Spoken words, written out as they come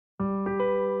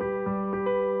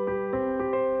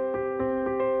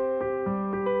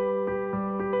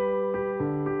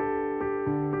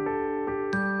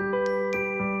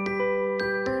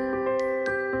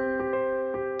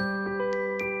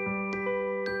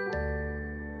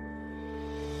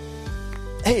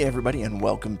Hey, everybody, and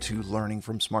welcome to Learning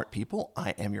from Smart People.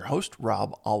 I am your host,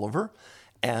 Rob Oliver,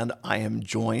 and I am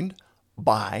joined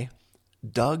by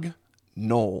Doug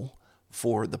Noll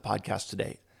for the podcast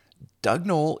today. Doug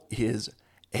Noll is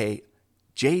a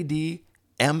JD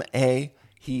MA.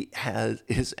 He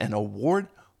is an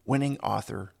award-winning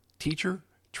author, teacher,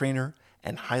 trainer,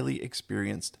 and highly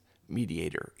experienced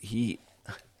mediator. He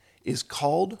is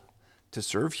called to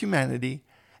serve humanity,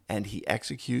 and he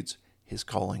executes his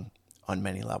calling on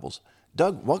many levels.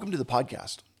 Doug, welcome to the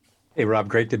podcast. Hey, Rob,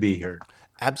 great to be here.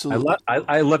 Absolutely.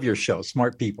 I love your show,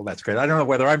 Smart People. That's great. I don't know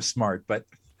whether I'm smart, but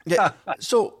Yeah.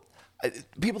 So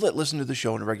people that listen to the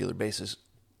show on a regular basis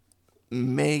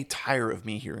may tire of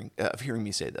me hearing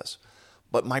me say this,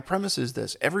 but my premise is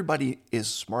this: everybody is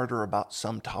smarter about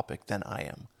some topic than I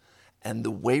am, and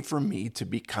the way for me to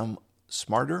become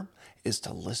smarter is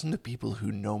to listen to people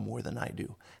who know more than I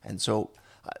do. And so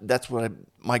that's what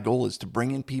my goal is, to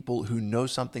bring in people who know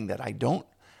something that I don't,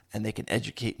 and they can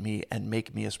educate me and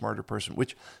make me a smarter person,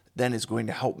 which then is going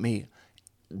to help me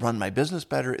run my business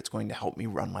better. It's going to help me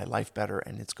run my life better,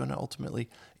 and it's going to ultimately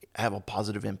have a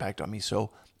positive impact on me.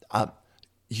 So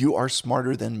you are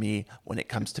smarter than me when it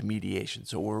comes to mediation.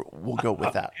 So we'll go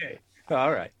with that. Okay.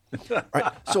 All right. All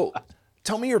right. So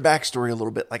tell me your backstory a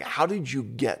little bit. Like, how did you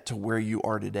get to where you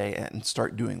are today and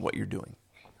start doing what you're doing?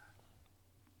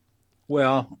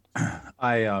 Well,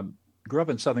 I grew up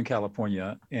in Southern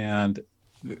California, and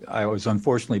I was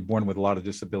unfortunately born with a lot of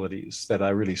disabilities that I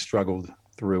really struggled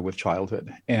through with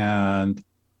childhood and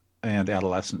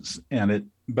adolescence.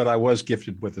 But I was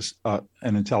gifted with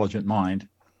an intelligent mind,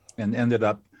 and ended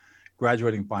up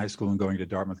graduating from high school and going to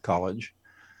Dartmouth College.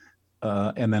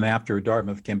 And then after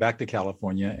Dartmouth, came back to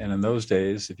California. And in those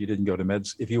days, if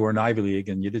you were an Ivy League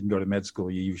and you didn't go to med school,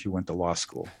 you usually went to law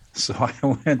school. So I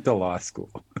went to law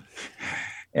school.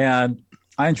 And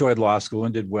I enjoyed law school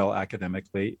and did well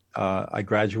academically. I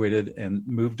graduated and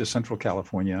moved to Central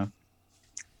California,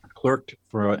 clerked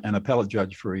for an appellate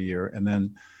judge for a year, and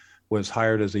then was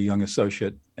hired as a young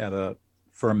associate at a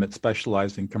firm that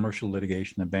specialized in commercial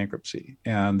litigation and bankruptcy.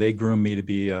 And they groomed me to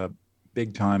be a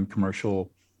big-time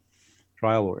commercial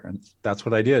trial lawyer. And that's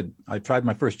what I did. I tried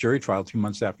my first jury trial 2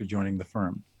 months after joining the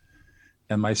firm.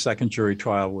 And my second jury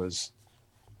trial was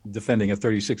defending a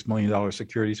 $36 million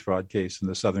securities fraud case in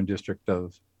the Southern District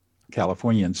of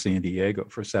California in San Diego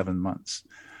for 7 months.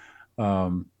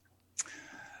 So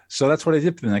that's what I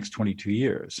did for the next 22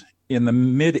 years. In the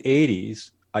mid 80s,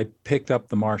 I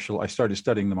started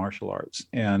studying the martial arts,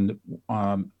 and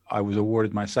I was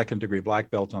awarded my second degree black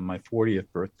belt on my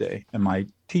 40th birthday. And my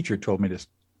teacher told me to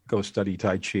go study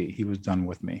Tai Chi. He was done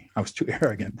with me. I was too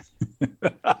arrogant.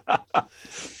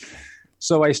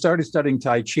 So I started studying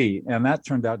Tai Chi, and that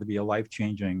turned out to be a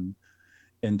life-changing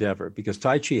endeavor, because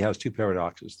Tai Chi has two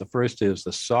paradoxes. The first is,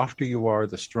 the softer you are,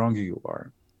 the stronger you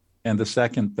are. And the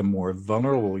second, the more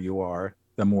vulnerable you are,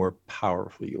 the more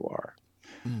powerful you are.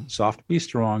 Soft to be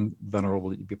strong,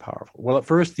 vulnerable to be powerful. Well, at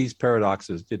first, these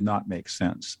paradoxes did not make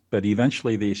sense, but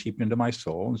eventually they seeped into my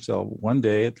soul. And so one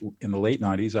day in the late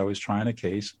 90s, I was trying a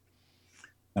case,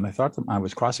 and I thought I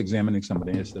was cross-examining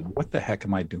somebody, and I said, what the heck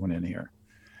am I doing in here?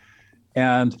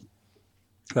 And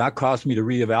that caused me to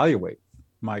reevaluate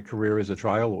my career as a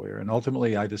trial lawyer. And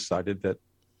ultimately, I decided that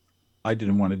I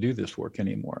didn't want to do this work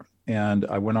anymore. And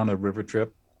I went on a river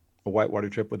trip, a whitewater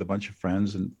trip with a bunch of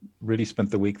friends, and really spent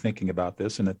the week thinking about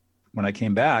this. And when I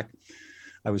came back,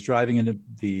 I was driving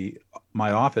into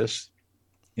my office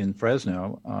in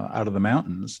Fresno out of the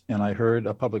mountains, and I heard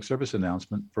a public service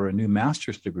announcement for a new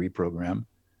master's degree program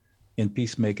in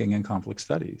peacemaking and conflict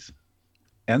studies.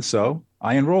 And so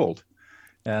I enrolled.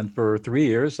 And for 3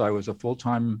 years, I was a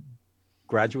full-time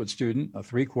graduate student, a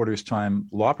 3/4 time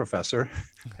law professor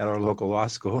at our local law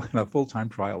school, and a full-time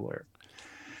trial lawyer.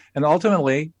 And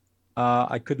ultimately,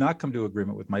 I could not come to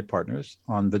agreement with my partners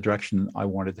on the direction I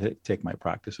wanted to take my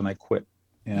practice, and I quit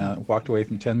and walked away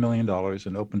from $10 million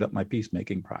and opened up my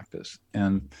peacemaking practice.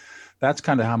 And that's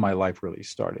kind of how my life really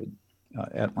started.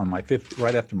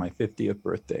 Right after my 50th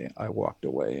birthday, I walked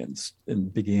away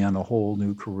and began a whole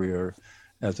new career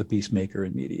as a peacemaker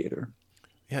and mediator.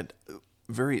 Yeah,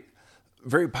 very,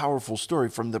 very powerful story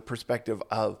from the perspective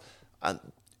of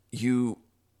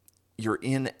you're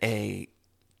in a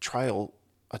trial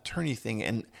attorney thing,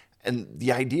 and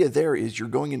the idea there is you're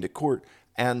going into court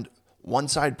and one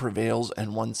side prevails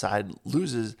and one side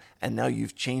loses, and now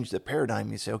you've changed the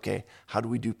paradigm. You say, okay, how do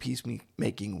we do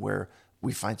peacemaking where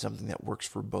we find something that works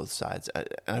for both sides? And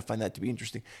I find that to be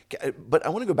interesting. But I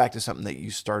want to go back to something that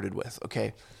you started with.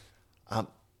 Okay.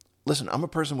 Listen, I'm a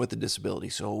person with a disability.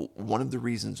 So one of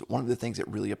the things that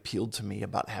really appealed to me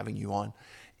about having you on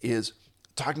is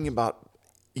talking about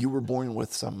you were born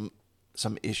with some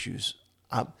issues.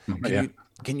 Can Yeah, you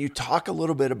can you talk a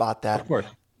little bit about of that course.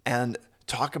 and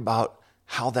talk about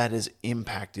how that has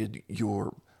impacted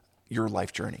your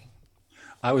life journey?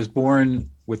 I was born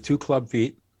with two club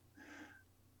feet,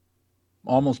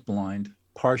 almost blind,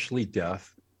 partially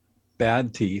deaf,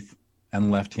 bad teeth,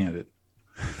 and left-handed.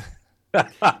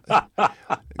 I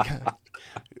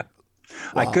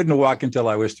Wow. couldn't walk until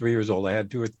I was 3 years old. I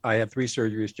had three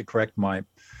surgeries to correct my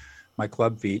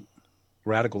club feet,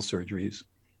 radical surgeries,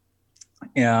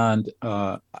 and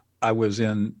I was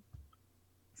in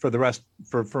for the rest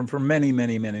for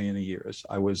many years.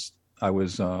 I was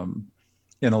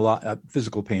in a lot of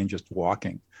physical pain just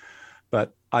walking.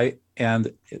 But it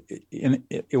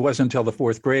wasn't until the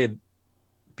fourth grade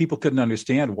people couldn't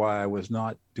understand why I was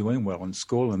not doing well in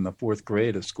school. In the fourth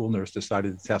grade, a school nurse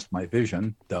decided to test my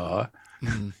vision,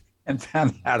 Mhm. and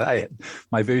found out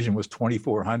my vision was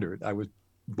 2400. I was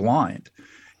blind.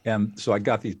 And so I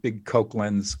got these big Coke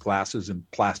lens glasses in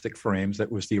plastic frames.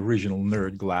 That was the original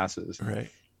nerd glasses. Right.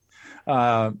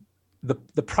 Uh,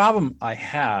 the problem I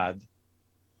had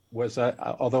was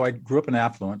although I grew up in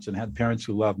affluence and had parents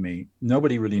who loved me,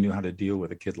 nobody really knew how to deal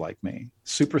with a kid like me.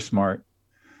 Super smart,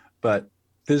 but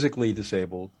physically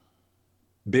disabled,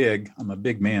 big. I'm a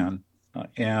big man,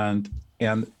 and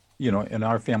in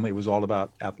our family it was all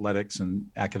about athletics and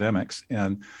academics.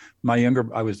 And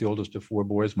I was the oldest of four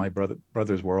boys. My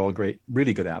brothers were all great,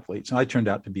 really good athletes, and I turned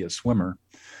out to be a swimmer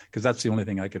because that's the only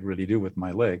thing I could really do with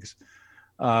my legs.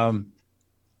 Um,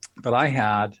 but I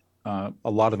had a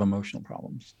lot of emotional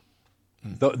problems.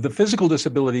 The physical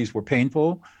disabilities were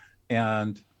painful,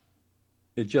 and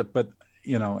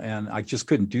and I just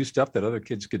couldn't do stuff that other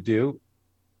kids could do.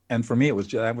 And for me,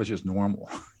 that was just normal.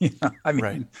 I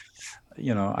mean,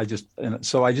 Right.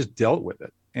 So I just dealt with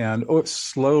it. And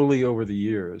slowly over the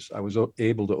years, I was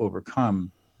able to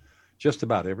overcome just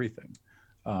about everything.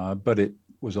 But it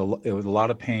was a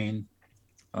lot of pain,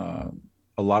 a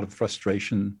lot of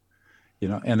frustration,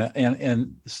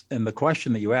 and the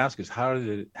question that you ask is how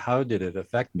did it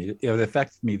affect me? It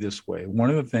affected me this way. One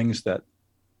of the things that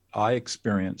I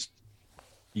experienced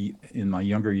in my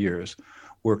younger years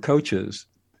were coaches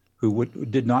who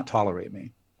did not tolerate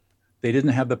me. They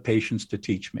didn't have the patience to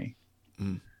teach me.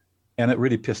 Mm. And it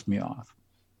really pissed me off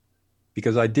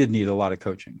because I did need a lot of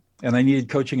coaching. And I needed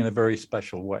coaching in a very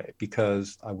special way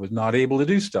because I was not able to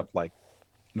do stuff like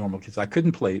normal kids. I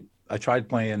couldn't play. I tried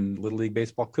playing Little League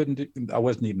Baseball. I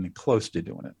wasn't even close to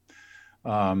doing it.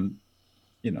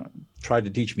 Tried to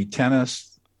teach me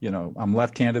tennis. I'm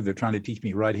left-handed. They're trying to teach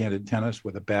me right-handed tennis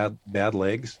with a bad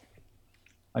legs.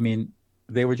 I mean,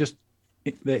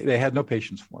 they had no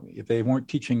patience for me. If they weren't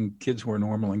teaching kids who were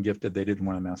normal and gifted, they didn't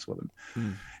want to mess with them.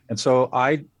 Mm. And so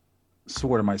I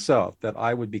swore to myself that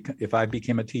if I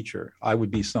became a teacher, I would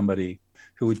be somebody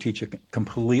who would teach a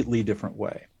completely different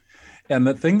way. And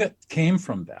the thing that came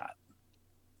from that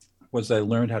was I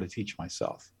learned how to teach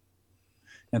myself.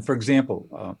 And for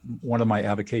example, one of my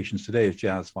avocations today is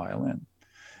jazz violin.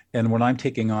 And when I'm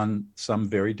taking on some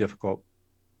very difficult,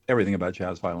 everything about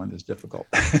jazz violin is difficult.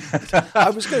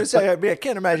 I was going to say, I mean, I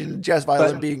can't imagine jazz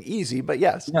violin being easy, but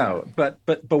yes. No, but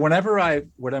whenever I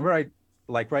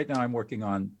like right now, I'm working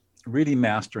on really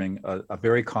mastering a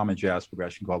very common jazz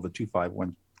progression called the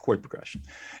 2-5-1 chord progression.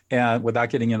 And without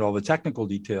getting into all the technical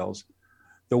details,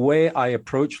 the way I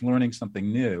approach learning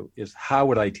something new is how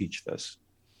would I teach this?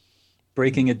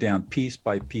 Breaking it down piece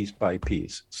by piece by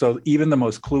piece. So even the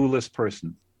most clueless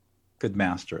person could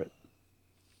master it.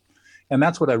 And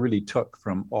that's what I really took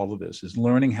from all of this is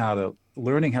learning how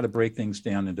to break things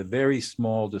down into very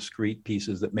small, discrete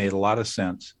pieces that made a lot of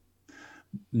sense.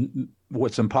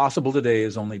 What's impossible today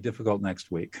is only difficult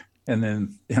next week. And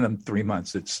then in 3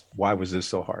 months, it's why was this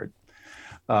so hard?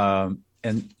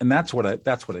 And that's what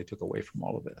I took away from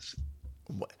all of this.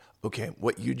 Okay,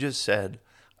 what you just said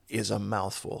is a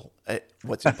mouthful.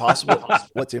 What's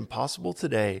impossible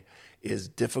today is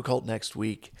difficult next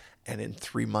week, and in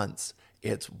 3 months,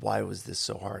 it's why was this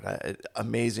so hard?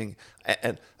 Amazing.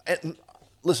 And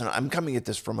listen, I'm coming at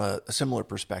this from a similar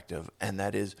perspective, and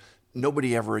that is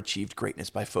nobody ever achieved greatness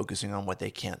by focusing on what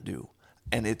they can't do.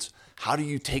 And it's how do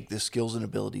you take the skills and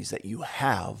abilities that you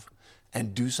have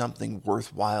and do something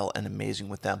worthwhile and amazing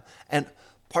with them? And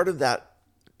part of that,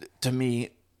 to me,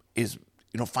 is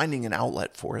finding an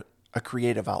outlet for it, a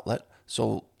creative outlet.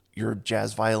 So your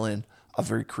jazz violin, a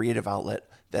very creative outlet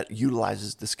that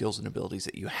utilizes the skills and abilities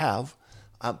that you have.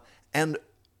 And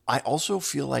I also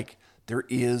feel like there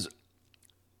is,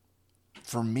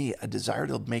 for me, a desire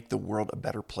to make the world a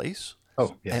better place.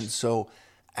 Oh, yes. And so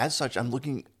as such, I'm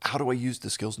looking, how do I use the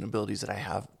skills and abilities that I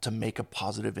have to make a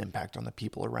positive impact on the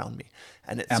people around me?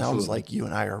 And it sounds like you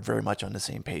and I are very much on the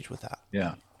same page with that.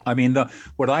 Yeah. I mean,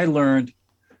 what I learned,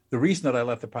 the reason that I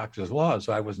left the practice of law is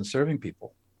I wasn't serving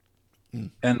people.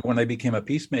 And when I became a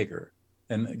peacemaker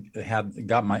and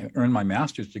earned my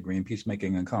master's degree in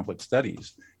peacemaking and conflict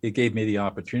studies, it gave me the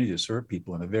opportunity to serve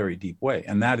people in a very deep way.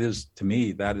 And that is, to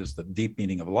me, that is the deep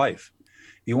meaning of life.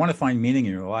 You want to find meaning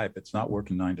in your life, it's not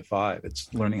working 9 to 5.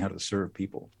 It's learning how to serve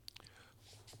people.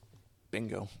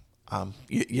 Bingo.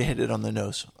 You hit it on the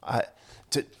nose.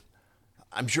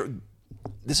 I'm sure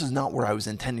this is not where I was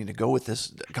intending to go with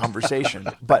this conversation,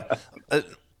 but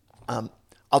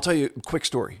I'll tell you a quick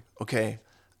story, okay?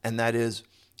 And that is,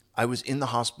 I was in the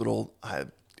hospital.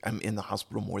 I'm in the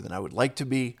hospital more than I would like to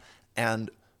be,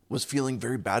 and was feeling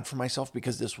very bad for myself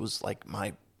because this was like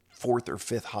my 4th or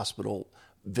 5th hospital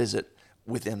visit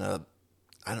within a,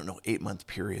 8-month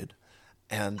period.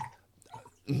 And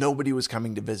nobody was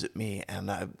coming to visit me. And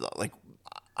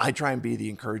I try and be the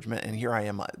encouragement, and here I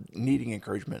am needing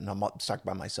encouragement, and I'm stuck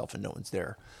by myself and no one's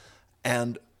there.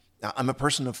 And I'm a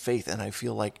person of faith, and I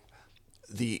feel like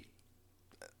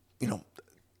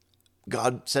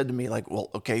God said to me, like, well,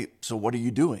 okay, so what are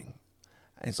you doing?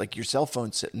 And it's like, your cell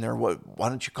phone's sitting there. Why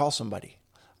don't you call somebody?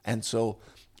 And so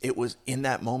it was in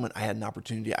that moment I had an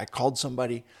opportunity. I called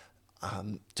somebody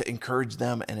to encourage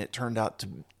them, and it turned out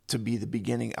to be the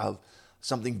beginning of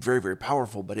something very, very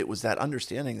powerful. But it was that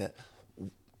understanding that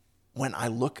when I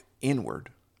look inward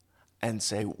and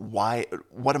say,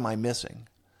 what am I missing?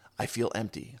 I feel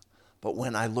empty. But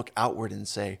when I look outward and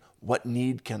say, what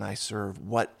need can I serve?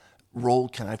 What role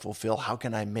can I fulfill? How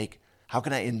can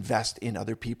I invest in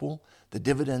other people? The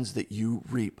dividends that you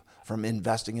reap from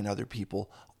investing in other people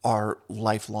are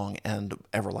lifelong and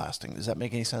everlasting. Does that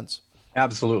make any sense?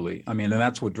 Absolutely. I mean, and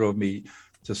that's what drove me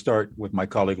to start with my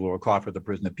colleague Laura Crawford, the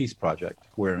Prison of Peace Project,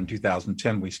 where in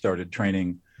 2010 we started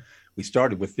training. We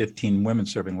started with 15 women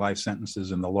serving life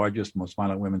sentences in the largest, most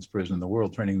violent women's prison in the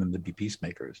world, training them to be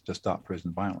peacemakers, to stop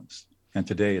prison violence. And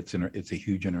today it's a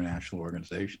huge international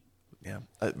organization. Yeah,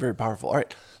 very powerful. All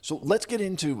right, so let's get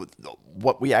into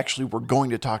what we actually were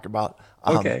going to talk about.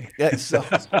 Okay. Yeah, so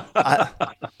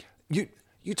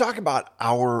you talk about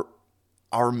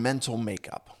our mental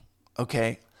makeup,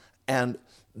 okay, and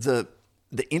the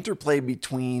interplay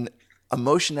between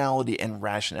emotionality and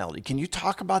rationality. Can you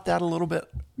talk about that a little bit?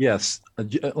 Yes.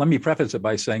 Let me preface it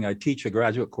by saying I teach a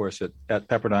graduate course at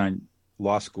Pepperdine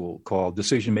Law School called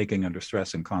Decision Making Under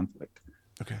Stress and Conflict.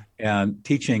 Okay. And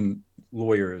teaching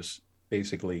lawyers,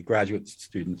 basically graduate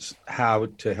students, how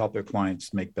to help their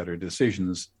clients make better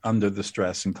decisions under the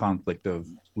stress and conflict of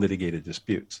litigated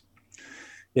disputes.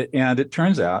 And it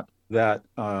turns out that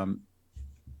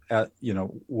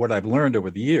what I've learned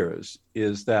over the years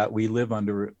is that we live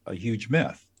under a huge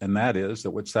myth, and that is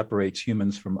that what separates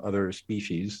humans from other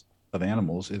species of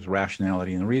animals is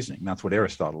rationality and reasoning. That's what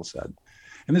Aristotle said.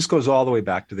 And this goes all the way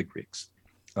back to the Greeks.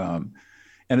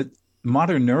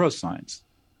 Modern neuroscience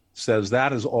says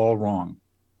that is all wrong.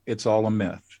 It's all a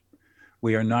myth.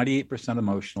 We are 98%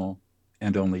 emotional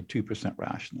and only 2%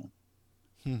 rational.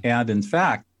 And in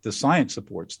fact, the science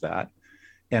supports that.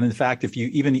 And in fact, if you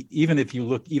even if you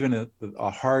look even at a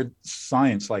hard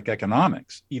science like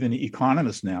economics, even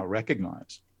economists now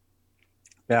recognize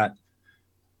that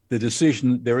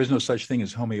there is no such thing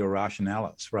as homo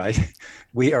rationalis, right?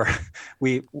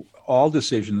 All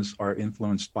decisions are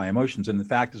influenced by emotions. And the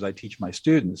fact is, I teach my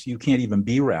students, you can't even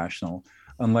be rational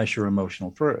unless you're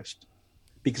emotional first.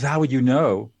 Because how would you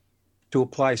know to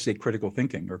apply, say, critical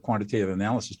thinking or quantitative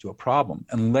analysis to a problem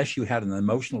unless you had an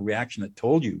emotional reaction that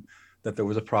told you that there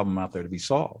was a problem out there to be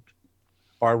solved?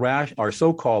 Our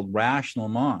so-called rational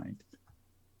mind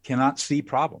cannot see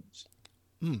problems.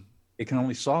 It can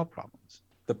only solve problems.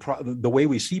 The way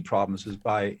we see problems is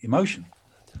by emotion.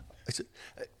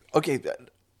 Okay,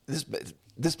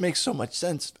 this makes so much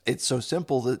sense. It's so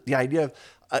simple. The idea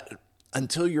of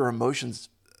until your emotions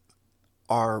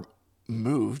are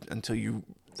moved, until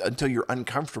you're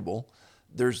uncomfortable,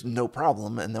 there's no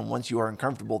problem. And then once you are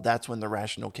uncomfortable, that's when the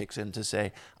rational kicks in to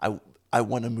say, I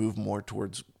want to move more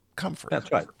towards comfort.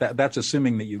 That's right. That's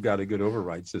assuming that you've got a good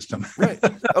override system. Right.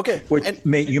 Okay. Which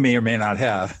you may or may not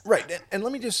have. Right. And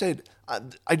let me just say,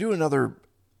 I do another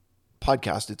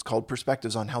podcast. It's called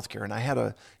Perspectives on Healthcare. And I had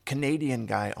a Canadian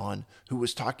guy on who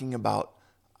was talking about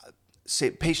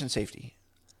patient safety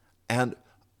and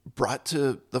brought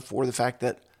to the fore the fact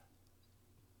that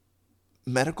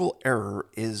medical error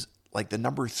is like the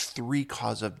number 3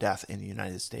 cause of death in the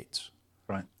United States.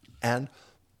 Right. And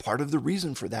part of the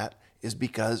reason for that is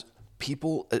because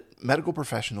medical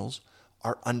professionals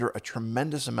are under a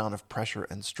tremendous amount of pressure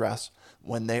and stress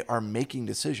when they are making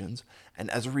decisions. And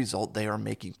as a result, they are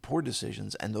making poor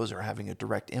decisions, and those are having a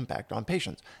direct impact on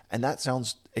patients. And that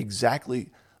sounds exactly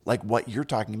like what you're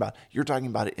talking about. You're talking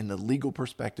about it in the legal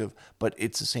perspective, but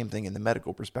it's the same thing in the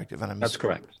medical perspective. And That's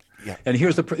correct. Yeah. And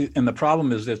the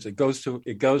problem is this: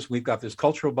 we've got this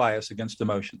cultural bias against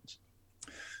emotions.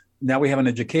 Now we have an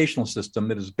educational system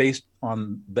that is based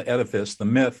on the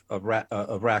myth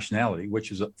of rationality,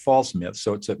 which is a false myth.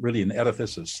 So it's really an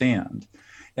edifice of sand.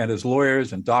 And as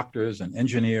lawyers and doctors and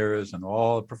engineers and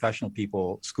all professional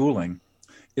people, schooling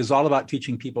is all about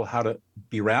teaching people how to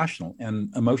be rational.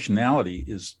 And emotionality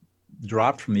is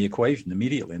dropped from the equation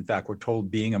immediately. In fact, we're told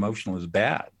being emotional is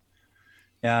bad.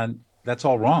 And that's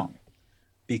all wrong,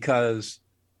 because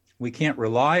we can't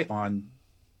rely on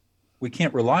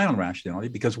rationality,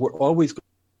 because we're always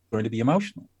going to be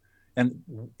emotional. And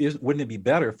wouldn't it be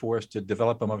better for us to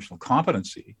develop emotional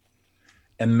competency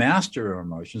and master our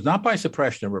emotions, not by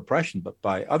suppression or repression, but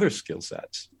by other skill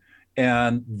sets,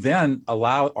 and then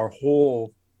allow our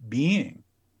whole being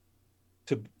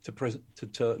to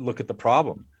look at the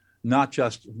problem, not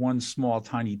just one small,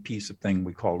 tiny piece of thing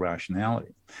we call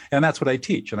rationality. And that's what I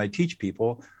teach. And I teach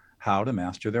people how to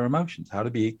master their emotions, how to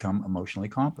become emotionally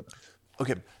competent.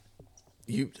 Okay.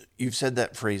 You've said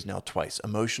that phrase now twice,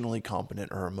 emotionally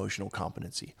competent or emotional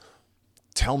competency.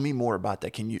 Tell me more about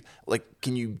that. Can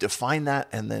you define that,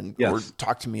 and then Yes. or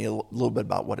talk to me a little bit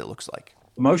about what it looks like?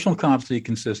 Emotional competency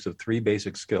consists of three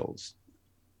basic skills: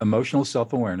 emotional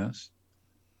self-awareness,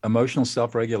 emotional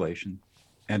self-regulation,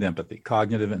 and empathy,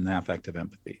 cognitive and affective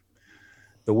empathy.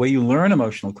 The way you learn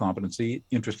emotional competency,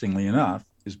 interestingly enough,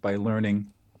 is by learning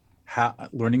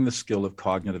the skill of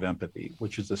cognitive empathy,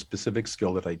 which is a specific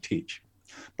skill that I teach.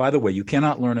 By the way, you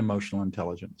cannot learn emotional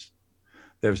intelligence.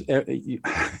 There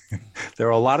are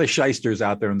a lot of shysters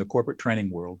out there in the corporate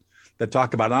training world that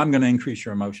talk about, I'm going to increase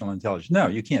your emotional intelligence. No,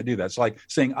 you can't do that. It's like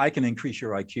saying, I can increase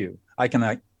your IQ. I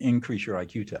can increase your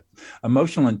IQ test.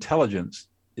 Emotional intelligence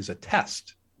is a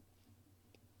test.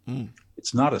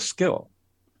 It's not a skill.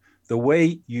 The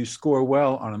way you score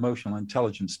well on emotional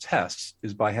intelligence tests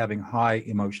is by having high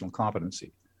emotional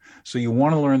competency. So you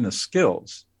want to learn the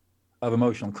skills of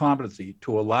emotional competency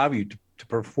to allow you to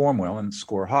perform well and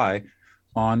score high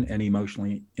on an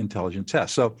emotionally intelligent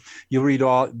test. So you read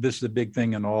this is a big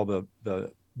thing in all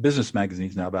the business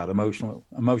magazines now about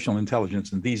emotional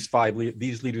intelligence, and these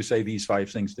leaders say these 5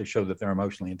 things to show that they're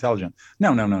emotionally intelligent.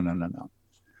 No.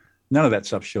 None of that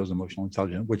stuff shows emotional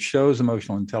intelligence. What shows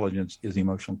emotional intelligence is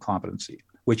emotional competency,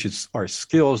 which are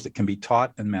skills that can be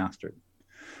taught and mastered.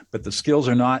 But the skills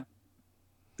they're not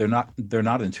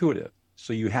intuitive.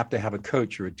 So you have to have a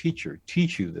coach or a teacher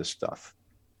teach you this stuff,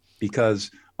 because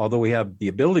although we have the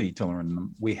ability to learn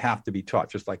them, we have to be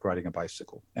taught, just like riding a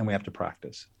bicycle, and we have to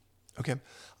practice. Okay.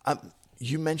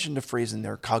 You mentioned a phrase in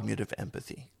there, cognitive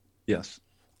empathy. Yes.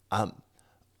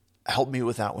 Help me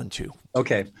with that one too.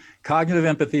 Okay. Cognitive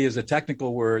empathy is a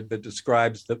technical word that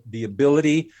describes the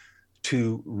ability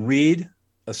to read,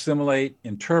 assimilate,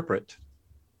 interpret,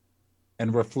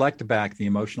 and reflect back the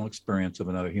emotional experience of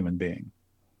another human being.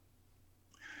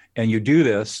 And you do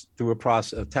this through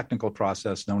a technical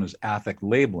process known as affect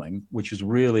labeling, which is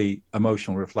really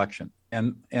emotional reflection.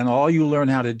 And all you learn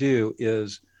how to do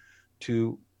is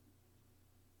to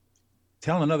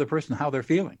tell another person how they're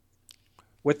feeling,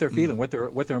 what they're feeling, what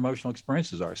their emotional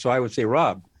experiences are. So I would say,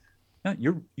 Rob,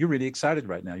 you're really excited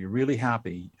right now. You're really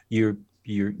happy. You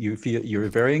feel you're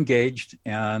very engaged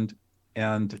and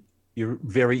you're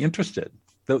very interested.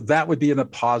 That would be a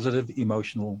positive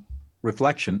emotional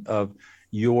reflection of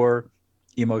your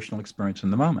emotional experience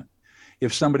in the moment.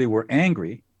 If somebody were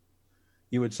angry,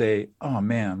 you would say, oh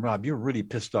man, Rob, you're really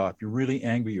pissed off. You're really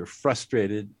angry. You're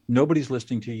frustrated. Nobody's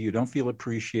listening to you. You don't feel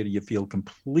appreciated. You feel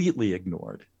completely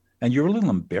ignored. And you're a little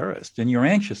embarrassed, and you're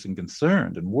anxious and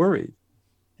concerned and worried.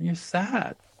 And you're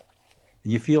sad.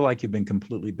 And you feel like you've been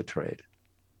completely betrayed.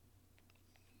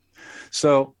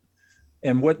 So,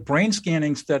 and what brain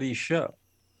scanning studies show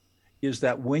is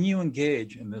that when you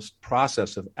engage in this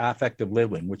process of affective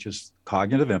labeling, which is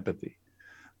cognitive empathy,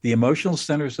 the emotional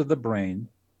centers of the brain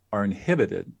are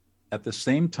inhibited at the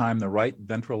same time the right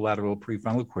ventrolateral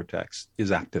prefrontal cortex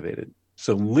is activated.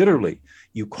 So literally,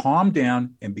 you calm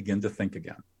down and begin to think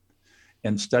again.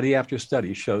 And study after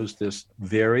study shows this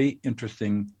very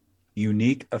interesting,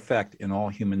 unique effect in all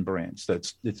human brains.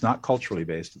 It's not culturally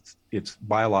based, it's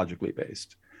biologically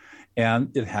based.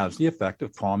 And it has the effect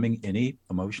of calming any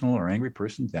emotional or angry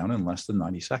person down in less than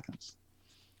 90 seconds.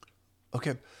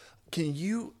 Okay. Can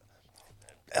you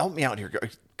help me out here?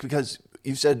 Because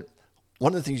you said,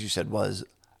 one of the things you said was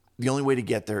the only way to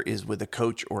get there is with a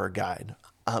coach or a guide.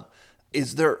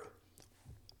 is there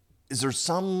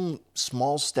some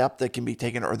small step that can be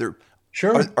taken?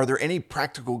 Sure. Are there any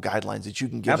practical guidelines that you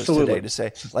can give Absolutely. us today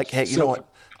to say, like, hey, you know what?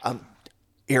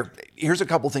 Here's a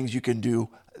couple things you can do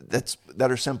that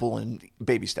are simple and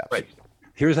baby steps. Right.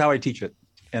 Here's how I teach it,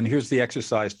 and here's the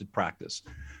exercise to practice.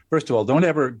 First of all, don't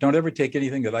ever take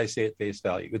anything that I say at face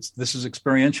value. This is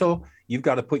experiential. You've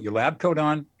got to put your lab coat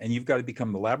on, and you've got to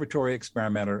become the laboratory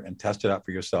experimenter and test it out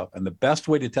for yourself. And the best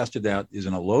way to test it out is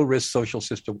in a low-risk social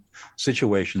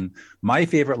situation. My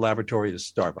favorite laboratory is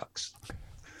Starbucks.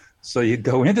 So you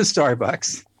go into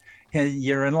Starbucks, and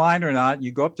you're in line or not.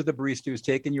 You go up to the barista who's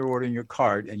taking your order and your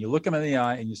card, and you look him in the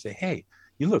eye, and you say, "Hey,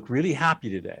 you look really happy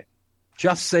today."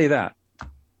 Just say that,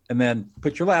 and then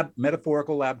put your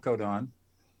metaphorical lab coat on.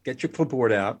 Get your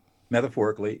clipboard out,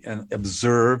 metaphorically, and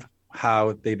observe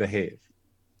how they behave.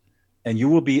 And you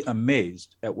will be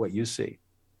amazed at what you see.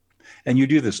 And you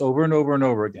do this over and over and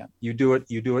over again. You do it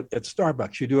at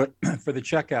Starbucks. You do it for the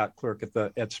checkout clerk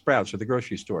at Sprouts or the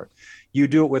grocery store. You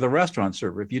do it with a restaurant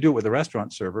server. If you do it with a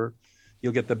restaurant server,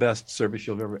 you'll get the best service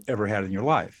you've ever had in your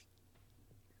life.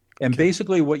 And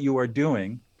basically what you are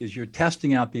doing is you're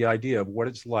testing out the idea of what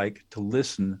it's like to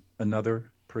listen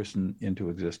another person into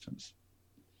existence.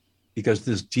 Because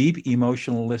this deep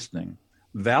emotional listening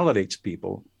validates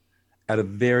people at a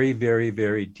very, very,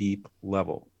 very deep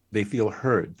level. They feel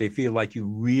heard. They feel like you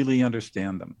really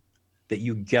understand them, that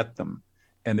you get them,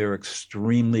 and they're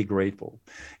extremely grateful.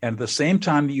 And at the same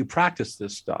time that you practice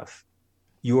this stuff,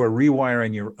 you are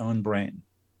rewiring your own brain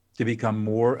to become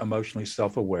more emotionally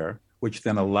self-aware, which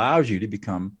then allows you to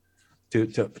become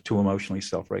to emotionally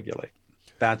self-regulate.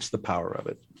 That's the power of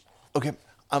it. Okay.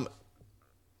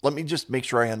 Let me just make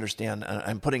sure I understand.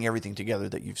 I'm putting everything together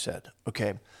that you've said.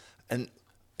 Okay. And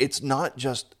it's not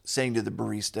just saying to the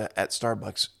barista at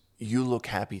Starbucks, "You look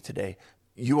happy today."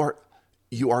 You are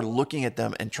looking at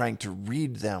them and trying to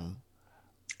read them.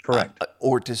 Correct.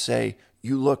 Or to say,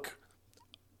 "You look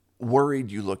worried,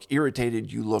 you look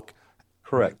irritated, you look."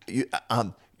 Correct.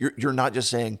 You're not just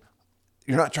saying,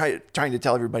 you're not trying to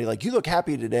tell everybody, like, "You look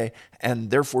happy today,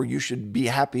 and therefore you should be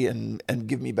happy and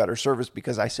give me better service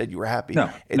because I said you were happy."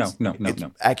 No. It's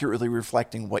accurately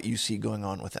reflecting what you see going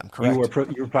on with them, correct?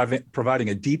 You're providing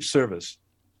a deep service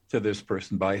to this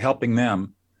person by helping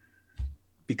them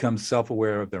become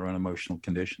self-aware of their own emotional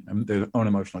condition and their own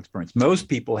emotional experience. Most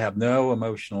people have no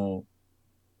emotional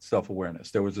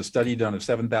self-awareness. There was a study done of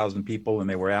 7,000 people, and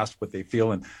they were asked what they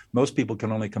feel, and most people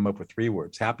can only come up with 3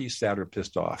 words: happy, sad, or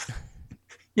pissed off.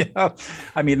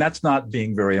 I mean, that's not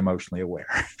being very emotionally aware.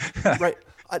 Right.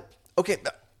 Okay.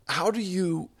 How do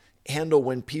you handle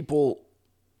when people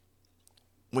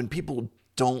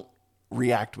don't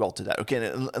react well to that? Okay.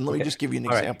 And let me just give you an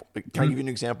example. Right. Can I give you an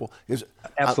example?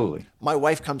 Absolutely. My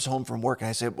wife comes home from work and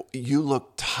I say, "You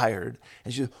look tired."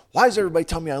 And she says, "Why does everybody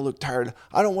tell me I look tired?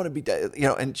 I don't want to be tired."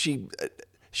 And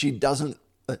she doesn't,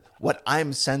 what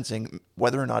I'm sensing,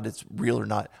 whether or not it's real or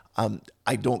not,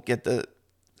 I don't get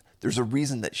there's a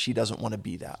reason that she doesn't want to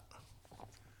be that.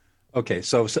 Okay,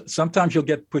 so sometimes you'll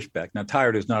get pushback. Now,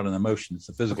 tired is not an emotion; it's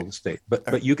a physical state.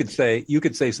 But you could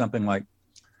say something like,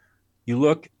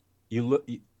 "You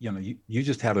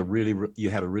just had a really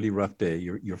rough day.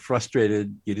 You're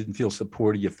frustrated. You didn't feel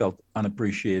supported. You felt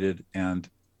unappreciated, and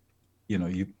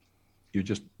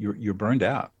you're burned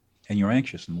out, and you're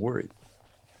anxious and worried."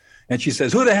 And she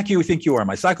says, "Who the heck do you think you are,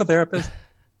 my psychotherapist?"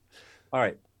 All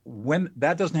right. When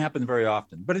that doesn't happen very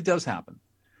often, but it does happen.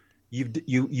 You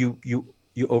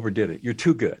overdid it. You're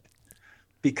too good.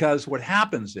 Because what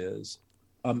happens is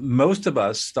most of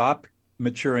us stop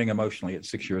maturing emotionally at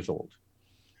 6 years old.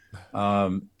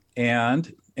 And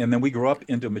then we grow up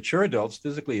into mature adults,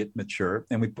 physically mature,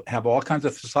 and we have all kinds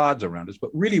of facades around us. But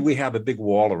really, we have a big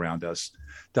wall around us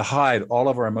to hide all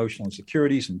of our emotional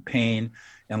insecurities and pain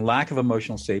and lack of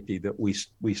emotional safety that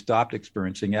we stopped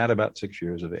experiencing at about 6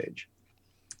 years of age.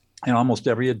 And almost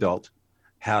every adult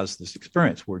has this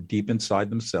experience where deep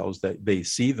inside themselves that they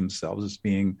see themselves as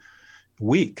being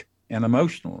weak and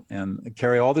emotional and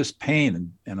carry all this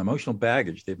pain and emotional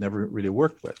baggage they've never really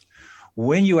worked with.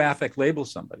 When you affect label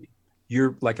somebody,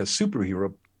 you're like a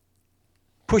superhero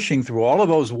pushing through all of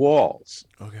those walls.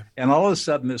 Okay. And all of a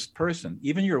sudden, this person,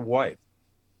 even your wife,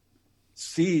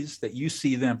 sees that you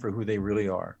see them for who they really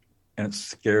are. And it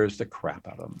scares the crap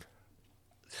out of them.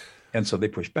 And so they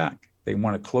push back. They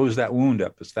want to close that wound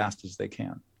up as fast as they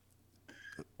can.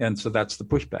 And so that's the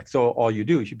pushback. So all you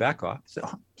do is you back off, say,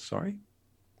 "Oh, sorry,"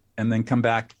 and then come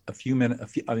back 15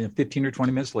 or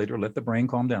 20 minutes later, let the brain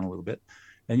calm down a little bit.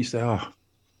 And you say, "Oh,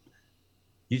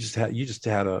 you just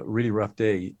had a really rough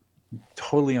day,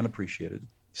 totally unappreciated.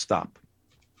 Stop."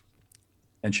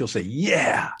 And she'll say,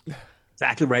 "Yeah,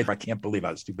 exactly right. I can't believe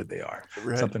how stupid they are.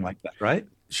 Right. Something like that, right?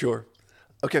 Sure.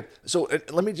 Okay. So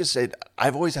let me just say,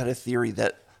 I've always had a theory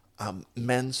that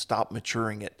men stop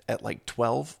maturing at like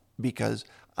 12 because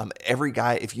every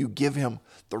guy, if you give him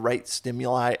the right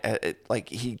stimuli, like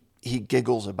he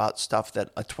giggles about stuff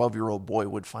that a 12-year-old boy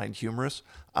would find humorous.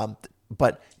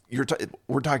 But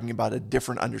we're talking about a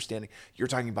different understanding. You're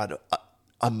talking about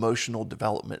emotional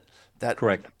development.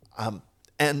 Correct.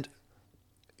 And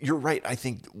you're right. I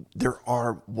think there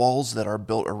are walls that are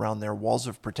built around there, walls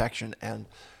of protection, and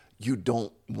you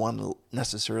don't want to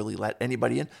necessarily let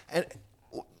anybody in.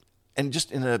 And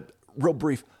just in a real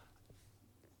brief,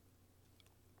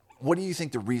 what do you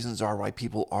think the reasons are why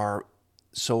people are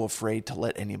so afraid to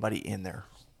let anybody in there?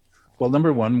 Well,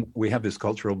 number one, we have this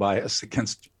cultural bias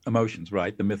against emotions,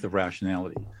 right? The myth of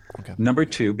rationality. Okay. Number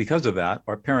two, because of that,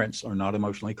 our parents are not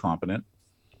emotionally competent.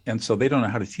 And so they don't know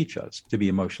how to teach us to be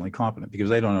emotionally competent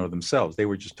because they don't know themselves. They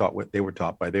were just taught what they were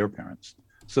taught by their parents.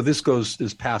 So this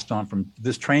is passed on from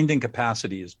this trained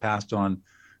incapacity is passed on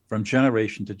from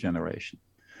generation to generation.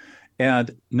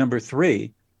 And number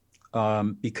three,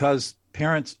 because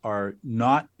parents are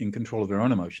not in control of their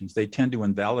own emotions, they tend to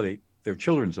invalidate their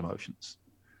children's emotions.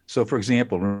 So, for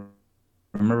example,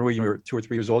 remember when you were 2 or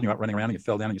 3 years old and you were out running around and you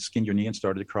fell down and you skinned your knee and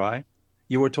started to cry?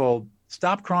 You were told,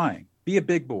 stop crying, be a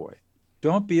big boy.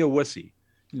 Don't be a wussy.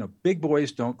 Big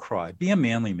boys don't cry. Be a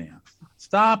manly man.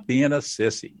 Stop being a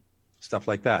sissy. Stuff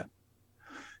like that.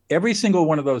 Every single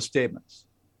one of those statements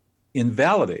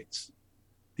invalidates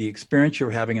the experience you're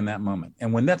having in that moment.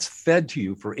 And when that's fed to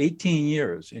you for 18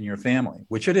 years in your family,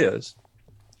 which it is,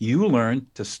 you learn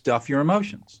to stuff your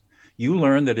emotions. You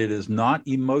learn that it is not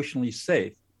emotionally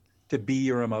safe to be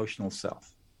your emotional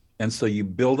self. And so you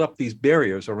build up these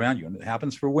barriers around you. And it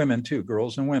happens for women too,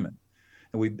 girls and women.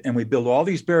 And we build all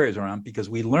these barriers around because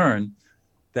we learn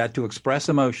that to express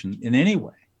emotion in any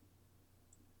way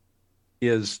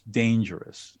is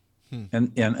dangerous,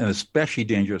 and especially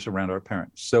dangerous around our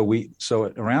parents. So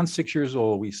at around 6 years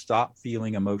old, we stop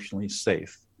feeling emotionally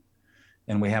safe,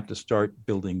 and we have to start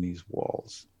building these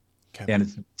walls. Okay. And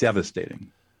it's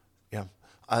devastating. Yeah,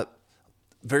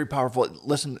 very powerful.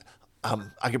 Listen,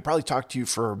 I could probably talk to you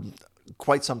for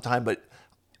quite some time, but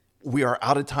we are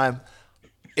out of time.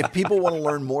 If people want to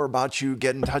learn more about you,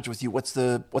 get in touch with you, what's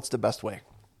the best way?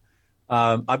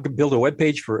 I've built a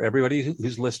webpage for everybody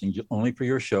who's listening, only for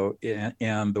your show,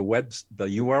 and the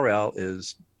URL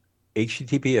is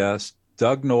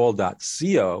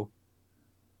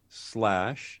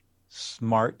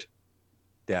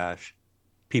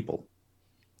https://smart-people.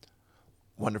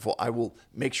 Wonderful. I will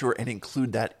make sure and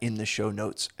include that in the show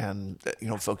notes, and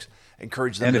folks,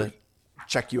 encourage them to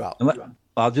check you out.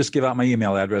 I'll just give out my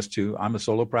email address too. I'm a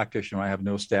solo practitioner. I have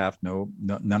no staff,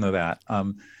 none of that.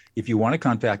 If you want to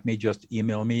contact me, just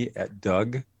email me at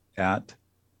Doug@DougNoll,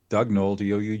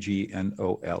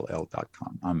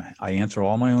 DougNoll.com. I answer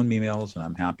all my own emails, and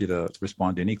I'm happy to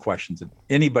respond to any questions that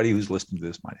anybody who's listening to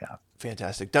this might have.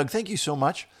 Fantastic. Doug, thank you so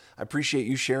much. I appreciate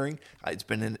you sharing. It's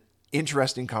been an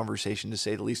interesting conversation, to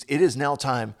say the least. It is now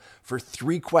time for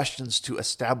 3 questions to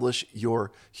establish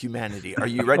your humanity. Are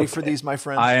you ready for these, my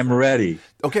friend? I am ready.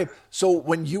 Okay. So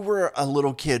when you were a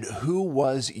little kid, who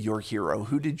was your hero?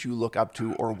 Who did you look up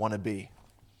to or want to be?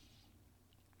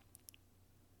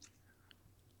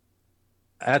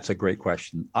 That's a great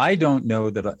question. I don't know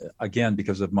that, again,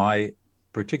 because of my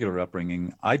particular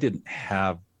upbringing, I didn't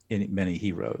have many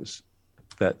heroes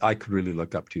that I could really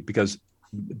look up to because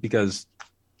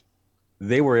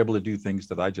they were able to do things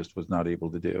that I just was not able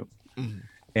to do. Mm-hmm.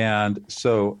 And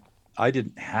so I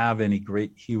didn't have any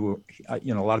great hero. A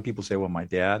lot of people say, well, my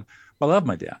dad, well, I love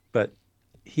my dad, but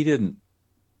he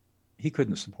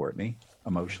couldn't support me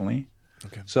emotionally.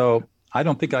 Okay. So I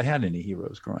don't think I had any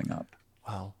heroes growing up.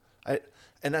 Wow.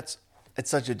 It's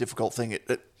such a difficult thing.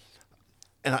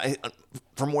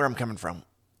 From where I'm coming from,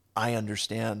 I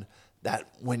understand that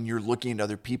when you're looking at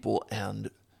other people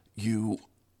and you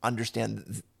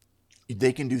understand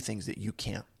they can do things that you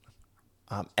can't.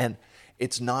 And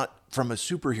it's not from a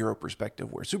superhero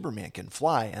perspective where Superman can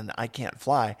fly and I can't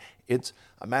fly. It's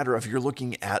a matter of you're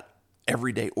looking at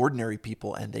everyday, ordinary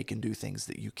people and they can do things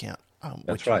that you can't.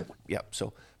 That's right. Yeah.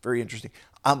 So very interesting.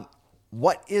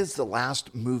 What is the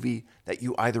last movie that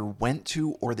you either went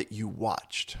to or that you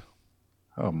watched?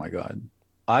 Oh my God.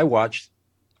 I watched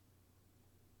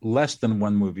less than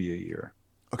one movie a year.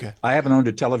 Okay. I haven't owned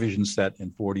a television set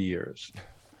in 40 years.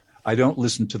 I don't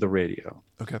listen to the radio.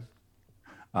 Okay.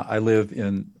 I live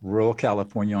in rural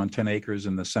California on 10 acres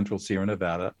in the central Sierra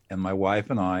Nevada, and my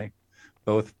wife and I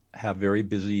both have very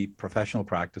busy professional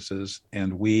practices,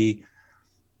 and we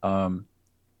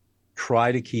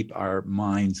try to keep our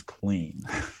minds clean.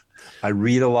 I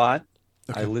read a lot.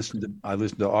 Okay. I listen to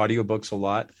audiobooks a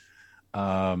lot.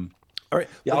 All right.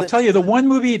 Yeah, Well, I'll then, tell you the one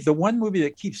movie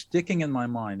that keeps sticking in my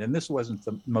mind, and this wasn't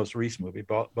the most recent movie,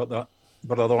 but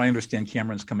although I understand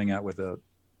Cameron's coming out with a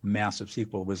massive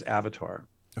sequel, was Avatar.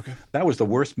 okay. That was the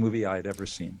worst movie I had ever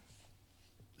seen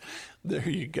There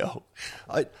you go.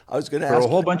 I was going to for a ask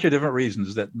whole you. bunch of different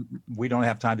reasons that we don't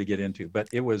have time to get into. But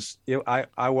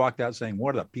I walked out saying,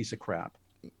 "What a piece of crap."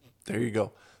 There you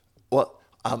go. Well,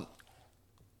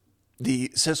 the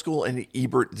Siskel and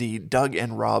Ebert, the Doug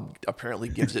and Rob apparently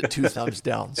gives it 2 thumbs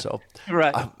down. So,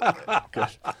 Right. good.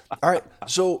 All right.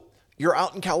 So you're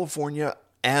out in California,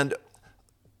 and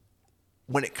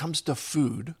when it comes to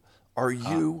food, are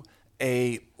you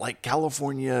a like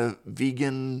California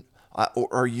vegan,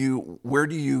 or are you? Where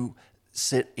do you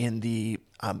sit in the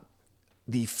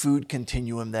food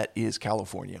continuum that is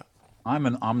California? I'm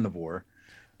an omnivore,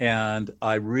 and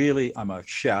I'm a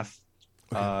chef,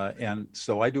 and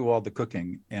so I do all the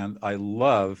cooking, and I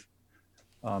love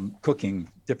cooking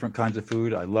different kinds of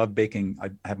food. I love baking. I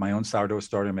have my own sourdough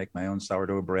starter, make my own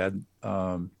sourdough bread.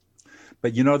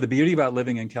 But the beauty about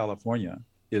living in California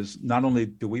is not only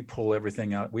do we pull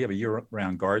everything out, we have a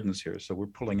year-round gardens here, so we're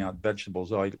pulling out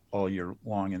vegetables all year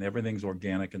long, and everything's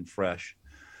organic and fresh.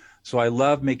 So I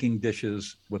love making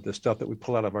dishes with the stuff that we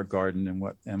pull out of our garden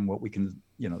and what we can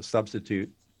substitute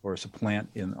or supplant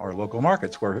in our local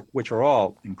markets, which are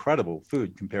all incredible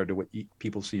food compared to what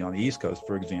people see on the East Coast,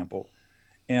 for example.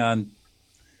 And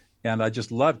I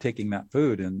just love taking that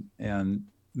food and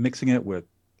mixing it with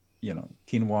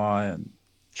quinoa and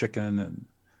chicken and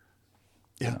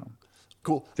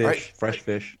Cool. fish, All right. fresh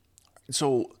fish.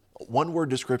 So, one word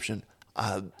description.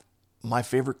 My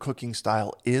favorite cooking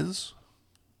style is.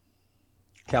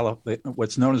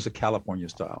 What's known as the California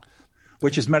style,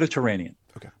 which is Mediterranean.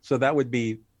 Okay. So that would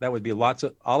be lots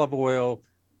of olive oil,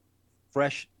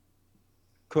 fresh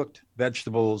cooked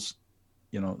vegetables,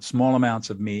 small amounts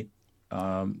of meat,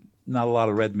 not a lot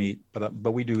of red meat,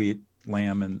 but we do eat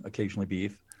lamb and occasionally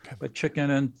beef, okay. But chicken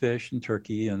and fish and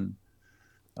turkey and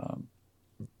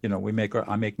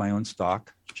I make my own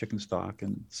stock, chicken stock,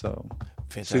 and so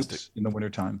Fantastic. Soups in the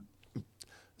wintertime.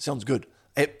 Sounds good.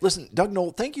 Hey, listen, Doug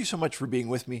Noll, thank you so much for being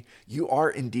with me. You are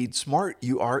indeed smart.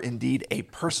 You are indeed a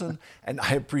person, and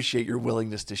I appreciate your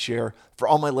willingness to share. For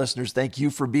all my listeners, thank you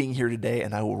for being here today,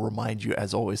 and I will remind you,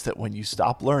 as always, that when you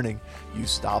stop learning, you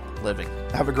stop living.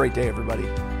 Have a great day, everybody.